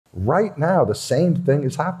Right now, the same thing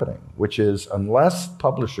is happening, which is unless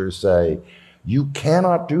publishers say, you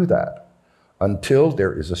cannot do that until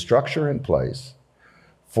there is a structure in place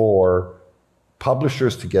for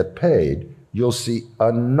publishers to get paid, you'll see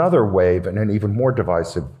another wave and an even more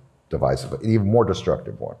divisive, an even more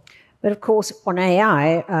destructive one. But of course, on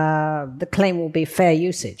AI, the claim will be fair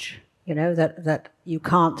usage, that you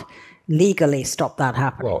can't legally stop that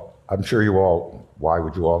happening. Well, I'm sure why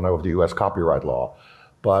would you all know of the US copyright law?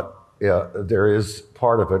 But there is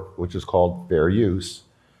part of it which is called fair use,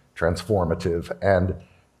 transformative, and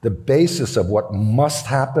the basis of what must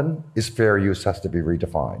happen is fair use has to be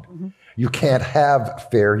redefined. Mm-hmm. You can't have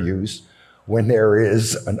fair use when there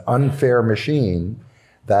is an unfair machine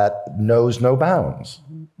that knows no bounds.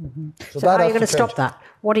 Mm-hmm. So how are you going to stop that?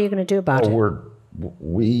 What are you going to do about it?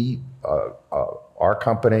 Our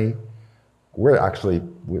company, we're actually,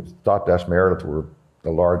 with Dotdash Meredith, we're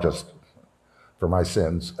the largest, for my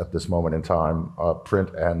sins at this moment in time, print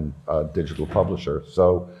and digital publisher.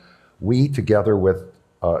 So we, together with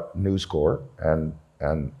News Corp and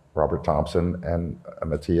Robert Thompson and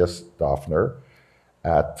Matthias Daphner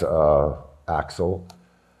at Axel,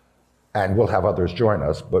 and we'll have others join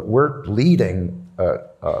us, but we're leading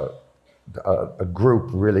a group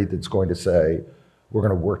really that's going to say, we're going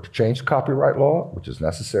to work to change the copyright law, which is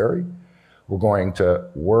necessary. We're going to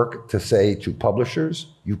work to say to publishers,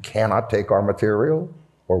 you cannot take our material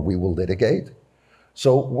or we will litigate.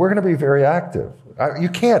 So we're going to be very active. You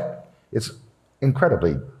can't, it's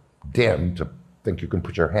incredibly dim to think you can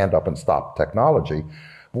put your hand up and stop technology.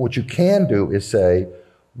 But what you can do is say,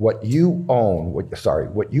 what you own, what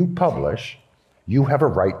you publish, you have a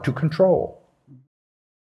right to control.